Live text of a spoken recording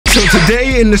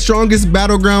Today in the strongest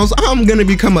battlegrounds, I'm gonna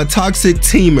become a toxic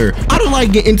teamer. I don't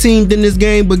like getting teamed in this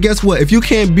game, but guess what? If you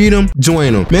can't beat them,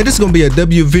 join them. Man, this is gonna be a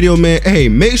W video, man. Hey,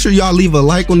 make sure y'all leave a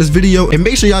like on this video and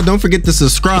make sure y'all don't forget to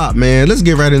subscribe, man. Let's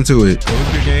get right into it. Oh,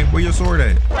 what's your game? Where your sword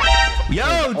at?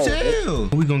 Yo, chill.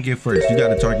 Who we gonna get first? You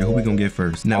gotta target who we gonna get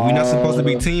first. Now, we're not supposed to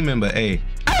be teaming, but hey,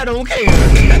 I don't care.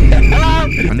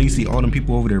 I know you see all them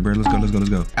people over there, bro. Let's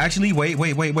go. Actually, wait.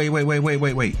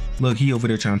 Look, he over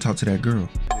there trying to talk to that girl.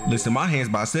 Listen, my hand's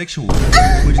bisexual.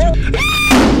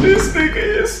 This nigga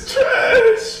is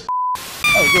trash.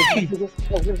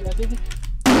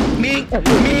 Me.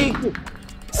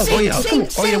 Oh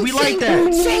yeah, we like that.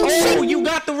 Oh, you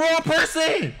got the wrong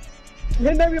person.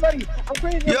 Hitting everybody. I'm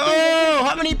crazy. Yo,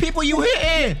 how many people you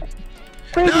hitting?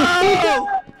 Crazy. No.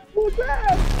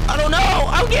 I don't know.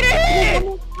 I'm getting hit.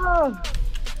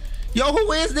 Yo,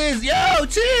 who is this? Yo,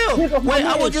 chill. Wait,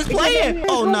 I was just playing.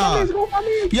 Oh, nah.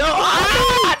 Yo,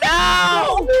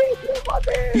 no.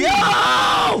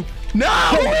 Yo, no,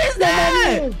 who is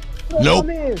that? Nope.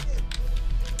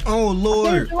 Oh,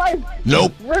 Lord.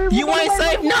 Nope. You ain't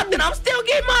saved nothing. I'm still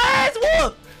getting my ass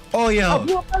whooped. Oh, yo.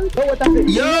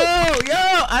 Yo,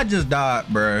 I just died,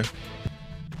 bro.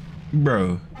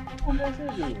 Bro,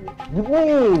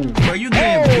 you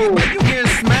getting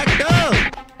smacked up.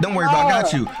 Don't worry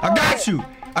about it. I got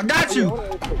you.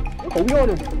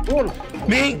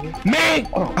 Me.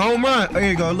 Home run. There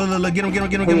you go. Look. Get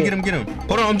him.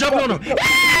 Hold on, I'm jumping on him.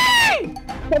 Hey!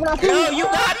 Yo, you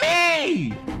got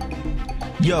me.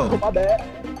 Yo.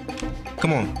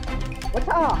 Come on.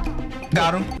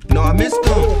 Got him. No, I missed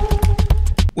him.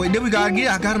 Wait, then we gotta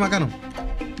get. I got him.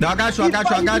 No, I got you.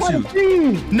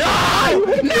 No!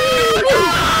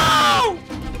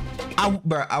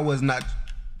 I was not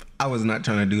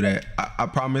trying to do that. I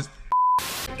promise.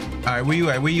 All right, where you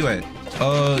at?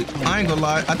 I ain't gonna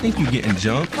lie. I think you getting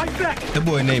jumped. That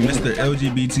boy named Mr.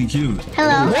 LGBTQ.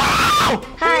 Hello. Wow!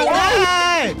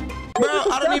 Hi. Bro,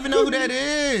 I don't even know who that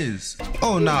is.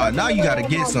 Oh, nah. Now you gotta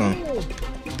get some.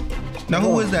 Now,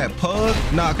 who is that? Pug?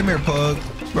 Nah, come here, Pug.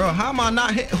 Bro, how am I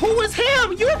not him? Who is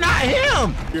him? You're not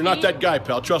him. You're not that guy,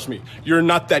 pal. Trust me. You're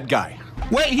not that guy.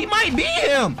 Wait, he might be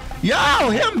him. Yo,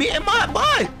 him beating my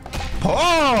butt.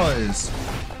 Pause.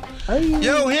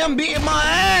 Yo, him beating my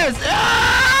ass.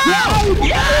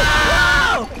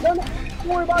 Yo! Don't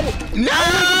worry about it. No!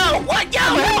 What? Yo,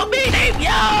 help me,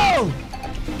 yo!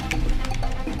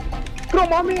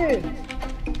 Come on, man.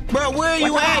 Bro, where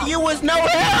you at? You was no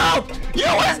help.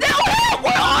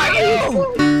 Where are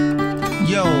you?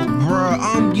 Yo, bro,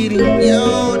 I'm getting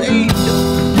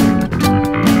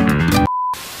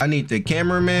I need the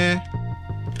cameraman.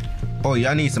 Oh yeah,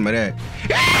 I need some of that.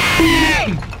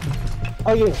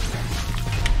 Oh yeah.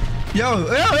 Yo.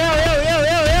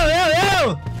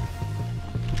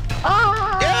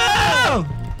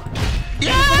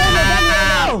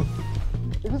 Yo.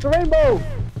 Is this a rainbow?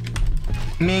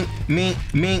 Mink.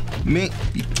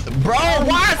 Bro,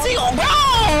 why is he on?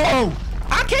 Bro,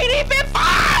 I can't even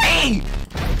fight.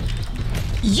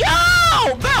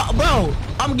 Yo, bro,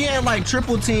 I'm getting like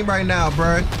triple team right now,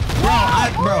 bro.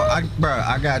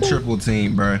 I got triple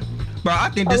team, bro. Bro, I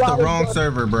think this the wrong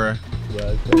server, bro.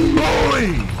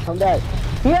 Boy. Come back.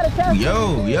 He had a tap.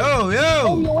 Yo.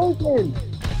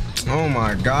 Oh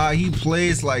my God, he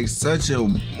plays like such a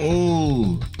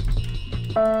Bro,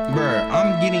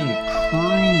 I'm getting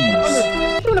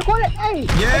cruised. In the corner. Hey.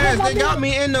 Yes, they got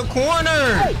me in the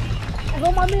corner. Hey.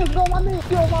 Go my man.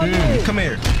 Come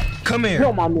here.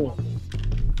 Kill my man.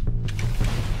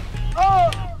 Oh.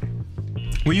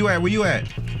 Where you at? I'm in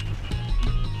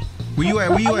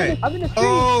the street.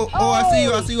 Oh, I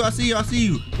see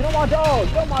you. Get on my dog.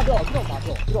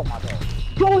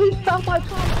 Yo, he stopped my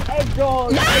car. Hey,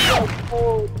 dog. No.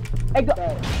 Hey,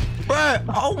 dog.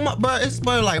 Bro, it's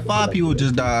like 5 people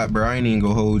just died, bro. I ain't even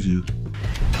gonna hold you.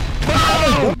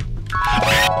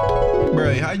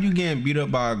 Bro, how you getting beat up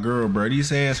by a girl, bro? These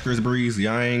hands Chris Breezy,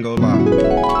 I ain't gonna lie.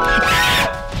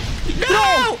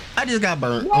 No! I just got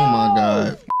burnt. Oh my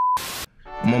God.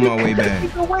 I'm on my way back.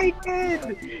 She's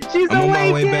awakened.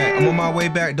 I'm on my way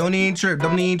back. Don't even trip.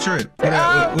 What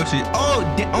she?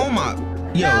 Oh my.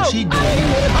 Yo, she did.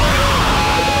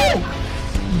 Oh!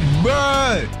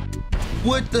 Bruh.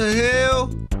 What the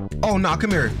hell? Oh, nah,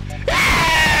 come here.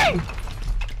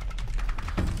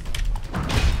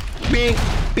 Bing.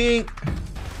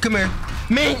 Come here.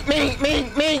 Ming.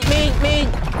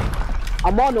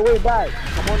 I'm on the way back.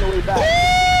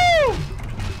 Woo!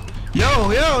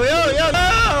 Yo,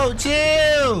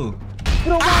 chill.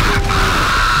 Kill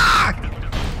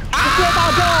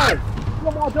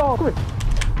my dog. Quick.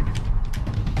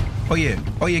 Oh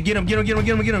yeah, get him. You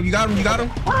got him.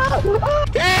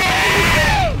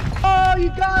 Hey! Oh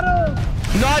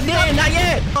No, I didn't. Not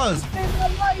yet.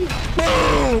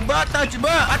 Boom, bro.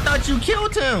 I thought you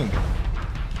killed him.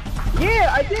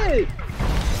 Yeah, I did.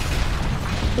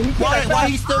 Why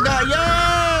he still got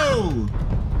yo?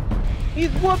 He's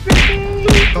whooping me.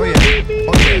 Oh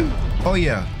yeah. Oh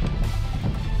yeah.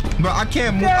 Bro, I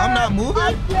can't move. I'm not moving.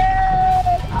 I'm dead.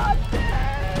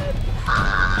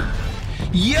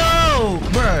 Yo,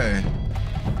 bro.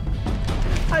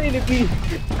 I need to be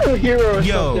a hero or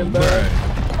something, bro.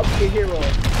 I'll be a hero.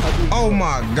 Oh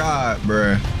my god,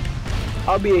 bro.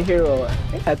 I'll be a hero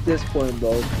at this point,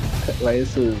 bro. Like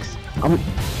this is, I'm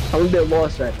a bit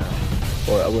lost right now.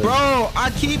 Bro,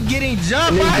 I keep getting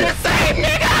jumped by the same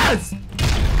niggas.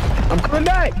 I'm coming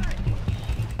back.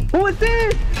 Who is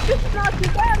this? This is not the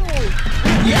battle.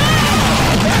 Yeah!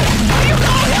 You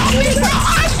gonna help me, bro?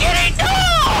 I'm getting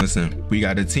done. Listen, we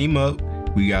gotta team up.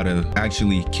 We gotta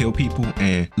actually kill people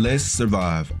and let's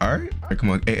survive. All right, come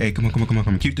on. Hey, come on.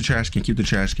 Keep the trash can.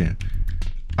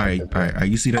 All right.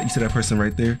 You see that person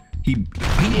right there? He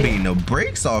made no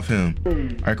breaks off him. All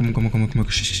right, come on.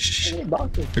 Shh. Hey,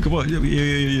 come on. Yo.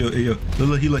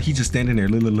 Look, he just standing there.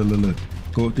 Look.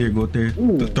 Go up there.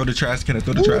 Throw the trash can at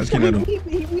him.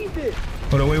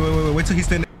 Hold on, wait till he's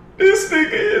standing. This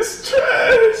nigga is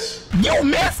trash. You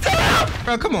messed up.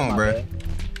 Bro, come on, bro.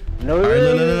 No. All right,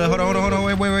 look. Hold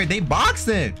on. Wait. They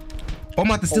boxing. Oh, I'm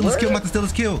about to steal his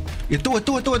kill. Yeah, throw it.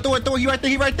 He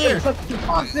right there.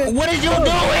 What is you doing?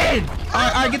 All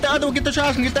right, get the other one. Get the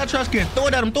trash can. Get that trash can. Throw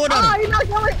it at him. He's not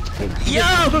going. Yo,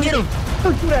 get him.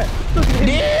 Don't do that.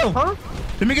 Damn. Huh?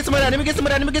 Let me get some of that. Come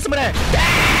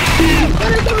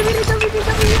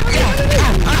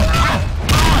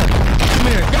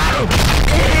here. Got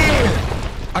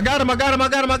him.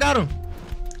 I got him.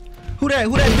 Who that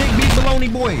big beef baloney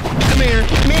boy? Come here.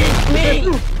 Me.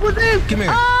 What's this? Come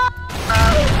here.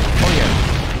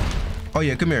 Oh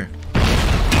yeah, come here.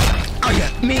 Oh yeah,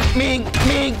 me.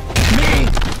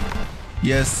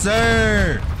 Yes,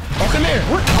 sir. Oh, come here.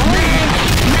 Me.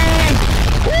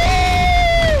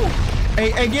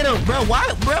 Hey, get him, bro.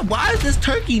 Why is this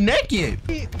turkey naked?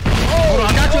 Hold on,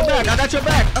 I got your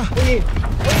back. Wait.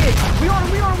 We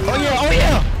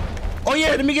on. Oh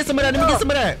yeah, let me get some of that.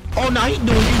 Oh no, he doing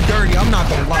you dirty. I'm not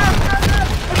gonna lie.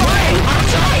 Wait, I'm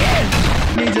trying.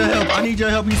 I need your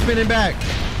help. He's spinning back.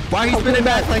 Why he spinning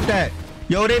back like that?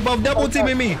 Yo, they both double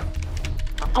teaming me.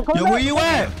 Yo, where you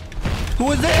at?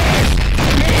 Who is this?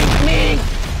 Me.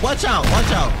 Watch out.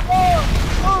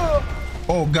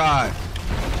 Oh God.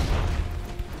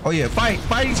 Oh yeah, fight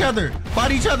each other.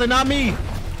 Not me.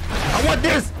 I want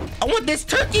this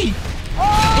turkey.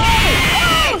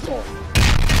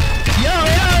 Yo.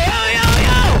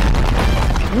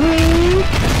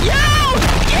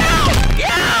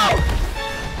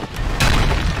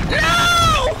 No.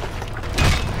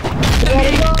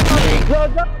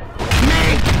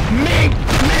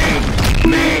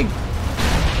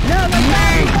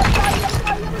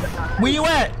 Where you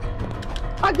at?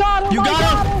 I got him. You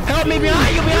got him? Help me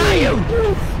behind you.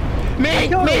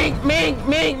 Ming.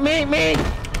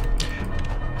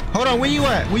 Hold on, where you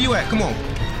at? Come on.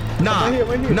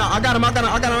 Nah, I got him. Watch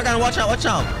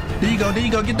out. There you go.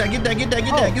 Get that.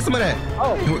 Get some of that.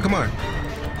 Oh. Come on.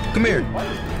 Come here.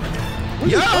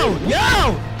 Yo.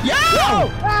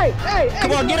 Hey.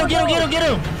 Come on, get him.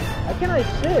 I cannot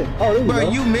sit. Oh, there you Bro,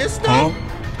 go. you missed him?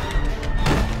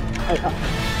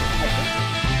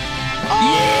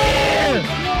 Yeah!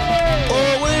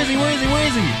 Oh, where is he?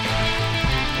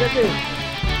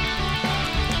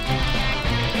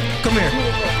 Come here.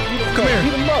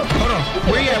 Hold on.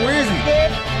 Where is he?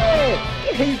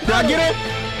 Did I get him?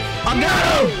 I got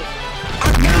him!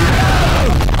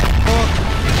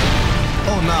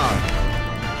 Oh, nah.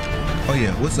 Oh,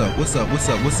 yeah. What's up?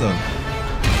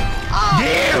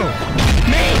 Damn!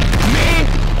 Me!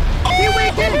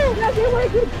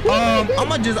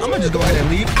 I'ma just go ahead and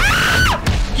leave. Ah!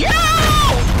 Yo! No!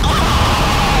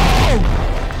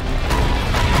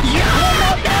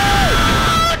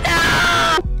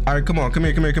 All right, come here.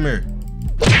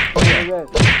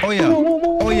 Oh yeah.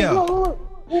 All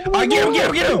right, get him.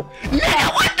 Nigga,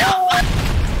 what the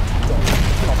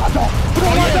fuck?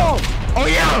 Oh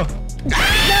yeah.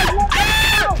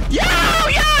 Yo,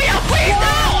 please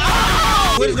no.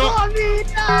 What is going?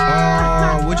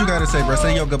 What you gotta say, bro?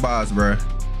 Say your goodbyes, bro.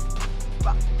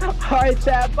 Alright,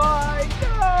 chat, bye.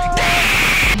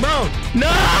 Bro,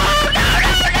 no.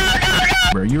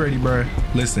 Bro, you ready, bro?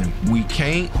 Listen, we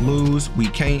can't lose. We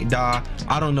can't die.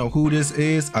 I don't know who this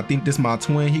is. I think this my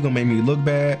twin. He gonna make me look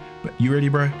bad. But you ready,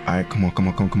 bro? All right, come on. All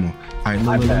right,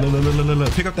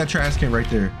 look. Pick up that trash can right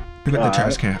there. Pick up that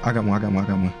trash can. I got one. All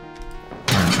right,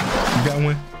 you got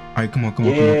one? All right, come on.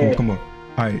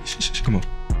 All right, shh, come on.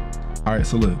 All right,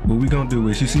 so look, what we gonna do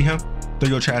is, you see him? Throw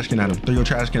your trash can at him. Throw your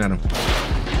trash can at him.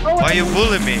 Why you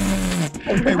bullying me?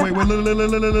 Hey, wait,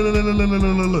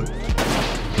 look.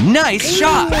 Nice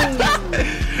shot.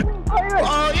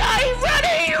 Oh, yeah, he's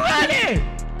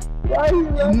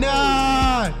running.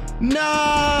 Nah.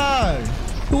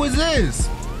 Who is this?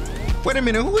 Wait a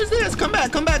minute, who is this? Come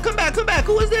back.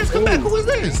 Who is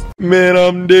this? Man,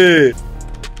 I'm dead.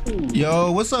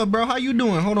 Yo, what's up, bro? How you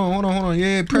doing? Hold on.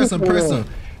 Yeah, press him.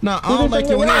 Nah, I don't like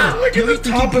your hair. Look at the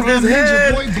top of his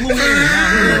head. Boy, blue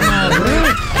hair. Nah,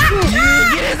 yeah,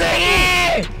 get his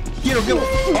head. Get him.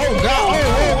 Oh, God.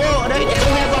 Oh. They get your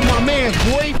hands off my man,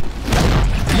 boy.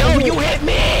 Yo, you hit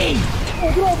me.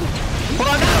 Hold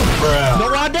on, no,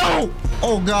 I don't.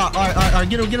 Oh, God. All right.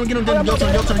 Get him. Your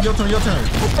turn.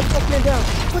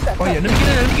 Oh, yeah, let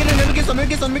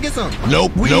me get some.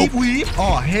 Nope. Weave.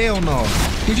 Oh, hell no.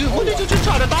 What did you just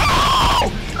try to throw?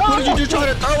 What did you just try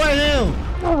to throw at him?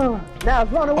 Now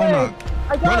run away. Oh, no.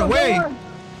 Run away.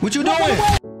 What you doing?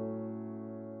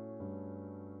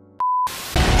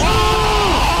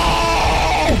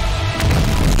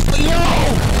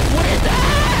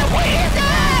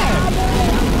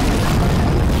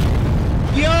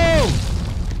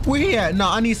 Where he at? No,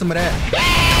 I need some of that.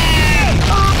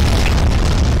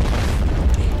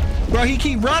 Bro, he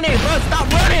keep running. Bro, stop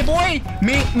running, boy.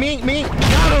 Mink.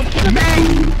 Got him.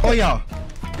 Mink. Oh, yeah.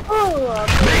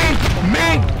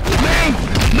 Mink.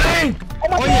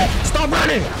 Oh, yeah. Stop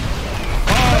running.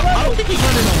 I don't think he's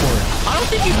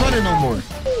running no more.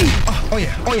 Oh,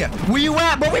 yeah. Where you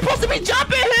at, bro? We supposed to be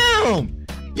jumping him.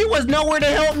 You was nowhere to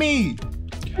help me.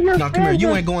 Nah, come here.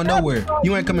 You ain't going nowhere.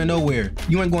 You ain't coming nowhere.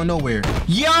 You ain't going nowhere.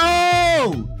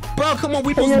 Yo! Bro, come on.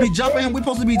 We supposed to be jumping him. We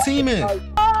supposed to be teaming.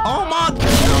 Oh, my God.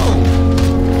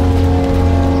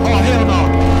 Oh, hell no.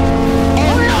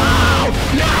 Oh,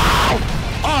 no!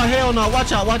 Oh, hell no.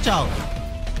 Watch out.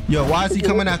 Yo, why is he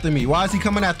coming after me? Yo,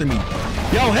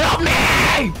 help me!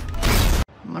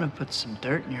 I'm gonna put some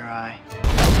dirt in your eye.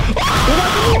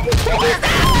 Oh! Who is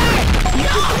that?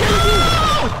 Yo!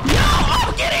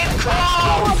 I'm getting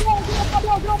close!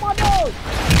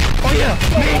 Oh yeah!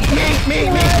 Me!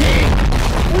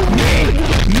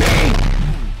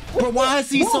 Bro, why is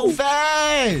he so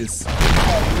fast?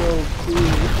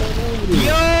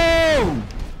 Yo!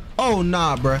 Oh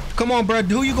nah, bro. Come on, bro.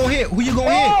 Who you gonna hit? Bro,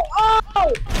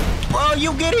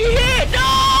 you getting hit!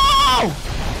 No!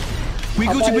 We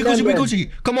Gucci.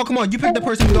 Come on. You pick the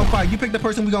person we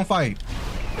gonna fight.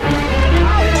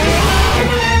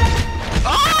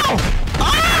 Oh!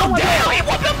 Damn, he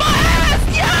whooping my ass!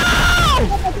 Yo!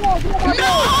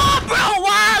 No, bro,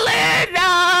 wildin'! No!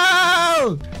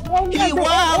 He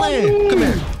wildin'! Come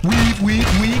here.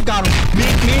 Weave, got him.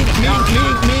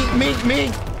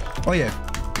 Mink. Oh, yeah.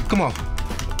 Come on.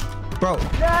 Bro.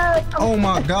 Oh,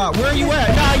 my God. Where are you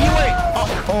at? Nah, you ain't.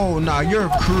 Oh, nah, you're a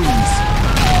cruise.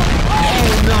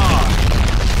 Oh, nah.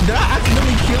 Did I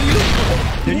accidentally kill you?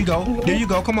 There you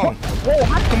go. Come on.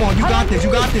 You got this.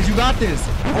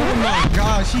 Oh my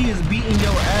God, she is beating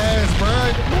your ass,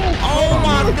 bro. Oh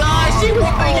my God, she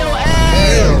whooping your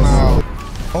ass.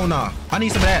 Oh nah, I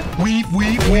need some of that. Weave.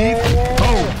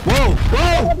 Oh, whoa.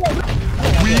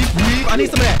 Weave. I need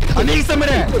some of that.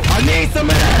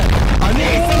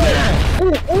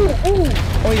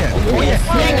 Oh yeah.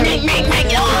 Make.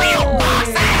 Oh,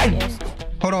 boxing.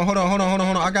 Hold on.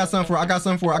 I got something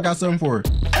for her.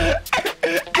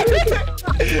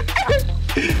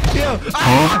 Yo,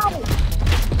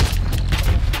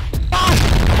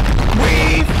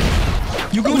 Weave!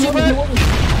 You Gucci, man?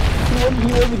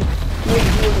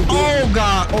 Oh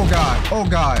God.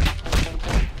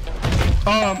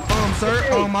 Sir,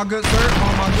 my good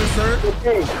sir.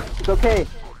 It's okay.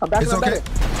 I'm back. It's okay.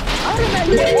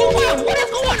 What is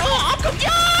going on? I'm confused!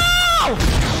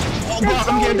 Oh, bro,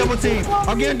 I'm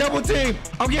getting double team.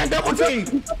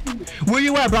 Where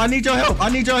you at, bro? I need your help.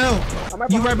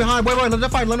 You right behind. Wait. Let them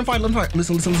fight.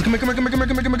 Listen. Come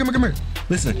here.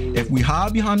 Listen, if we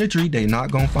hide behind the tree, they not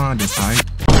gonna find us, alright?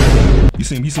 You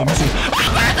see him. Yo,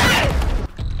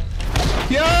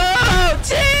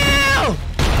 chill.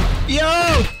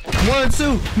 Yo, 1,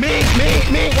 2, me.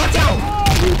 Watch out.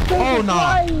 Oh,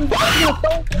 nah.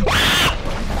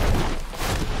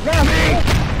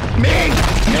 Me.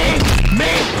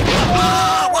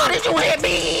 Why did you hit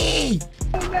me?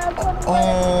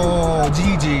 Oh,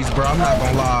 GG's, bro. I'm not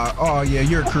gonna lie. Oh, yeah,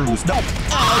 you're a cruise. No.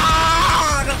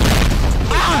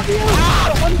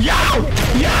 Yo!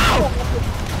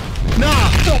 Nah,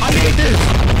 I need this.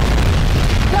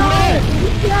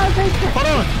 Hold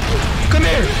on. Come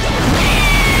here.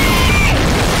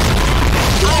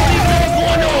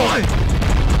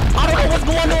 I don't know what's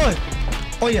going on.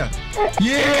 Oh, yeah.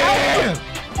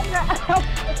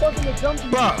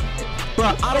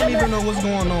 Bro, I don't even know what's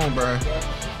going on, bro.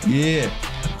 Yeah.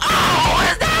 Oh,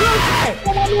 what is that?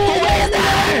 Who is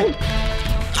that?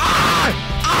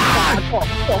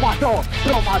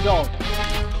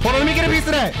 Hold on, let me get a piece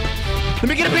of that. Let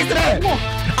me get a piece of that.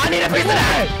 I need a piece of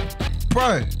that.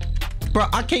 Bro,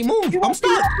 I can't move. I'm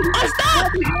stuck.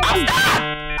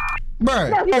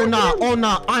 Bro, oh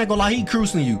nah. I ain't gonna lie, he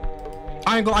cruising you.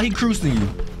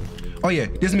 Oh yeah,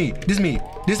 this me.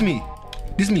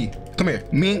 Come here,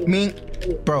 Ming.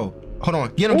 Bro, hold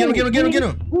on. Get him.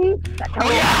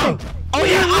 Oh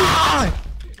yeah.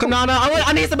 Come on,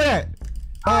 I need some of that.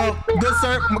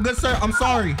 Good sir, I'm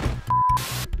sorry.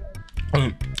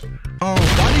 Why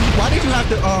did you have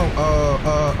to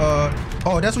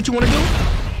oh, that's what you want to do?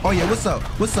 Oh yeah, what's up?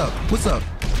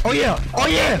 Oh yeah,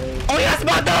 that's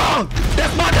my dog.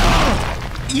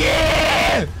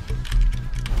 Yeah.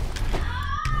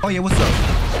 Oh yeah, what's up?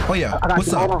 Oh yeah,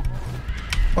 what's up?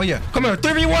 Oh yeah, come here,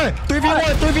 3v1.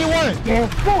 Yeah.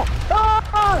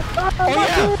 Oh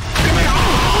yeah, come here.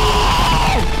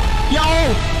 Oh! Yo,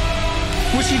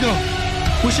 where'd she go?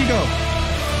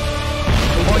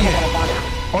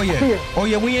 Oh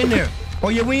yeah, we in there.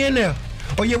 Why you?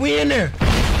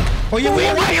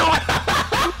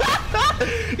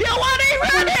 Yo, why they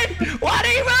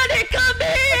running? Come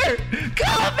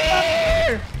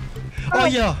here. Oh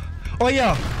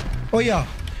yeah.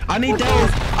 I need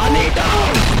those. I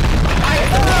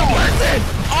ain't the wrong person.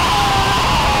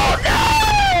 Oh no.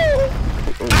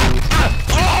 I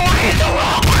ain't the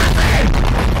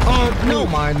wrong person. No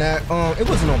mind that. It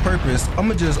wasn't on purpose.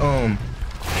 I'ma just I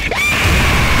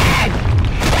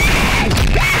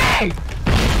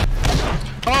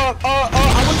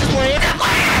was just playing.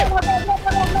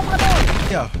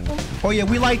 Yeah. Oh yeah,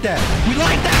 we like that.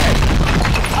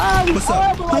 What's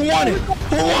up? Who want it?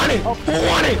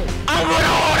 I'm with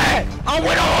all that.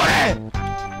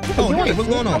 Oh hey, what's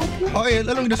going on? Oh yeah,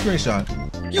 let me get a screenshot.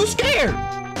 You scared?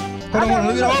 Hold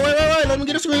on. Let me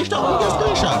get a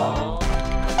screenshot.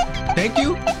 Thank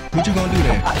you. What you gonna do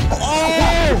then?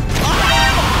 Oh!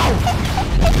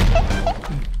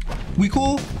 We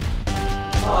cool?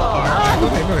 Alright, go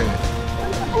ahead.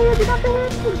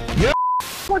 Yep.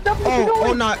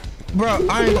 Oh, not, bro.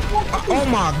 I ain't. Oh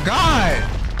my God.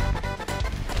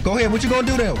 Go ahead. What you gonna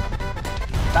do then? He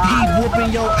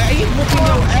whooping your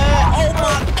ass. Oh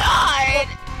my God.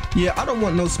 Yeah, I don't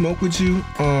want no smoke with you.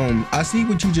 I see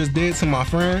what you just did to my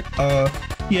friend.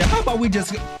 Yeah. How about we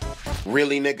just?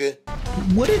 Really, nigga?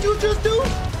 What did you just do?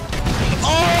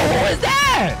 Oh, who is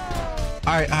that?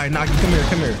 All right, Naki, come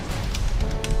here.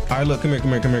 All right, look, come here.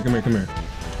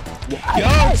 Yo,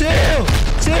 chill.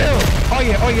 Oh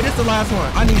yeah, this is the last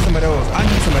one. I need some of those. I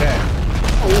need some of that.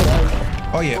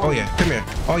 Oh yeah, come here.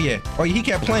 Oh yeah, he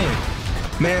kept playing.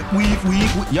 Man, we.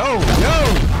 Yo.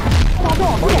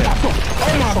 Oh yeah.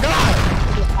 Oh my God.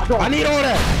 I need all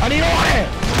that.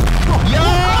 Yo,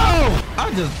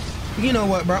 you know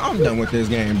what, bro? I'm done with this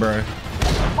game, bro.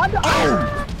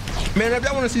 Oh! Man, if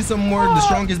y'all want to see some more of the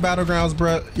strongest battlegrounds,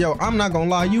 bro, yo, I'm not gonna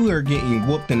lie, you are getting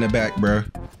whooped in the back, bro.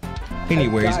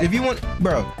 Anyways, if you want,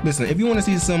 bro, listen, if you want to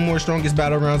see some more strongest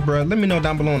battlegrounds, bro, let me know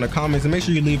down below in the comments and make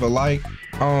sure you leave a like.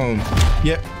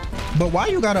 Yeah. But why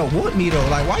you gotta whoop me though?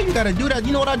 Like, why you gotta do that?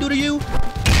 You know what I do to you?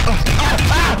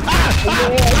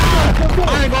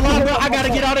 I ain't gonna lie, bro. I gotta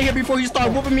get out of here before you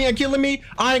start whooping me and killing me.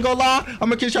 I ain't gonna lie. I'm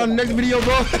gonna catch y'all in the next video,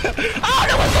 bro. I don't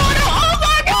know what's going on. Oh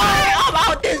my God. I'm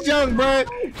out this junk, bro.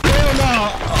 Hell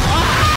no.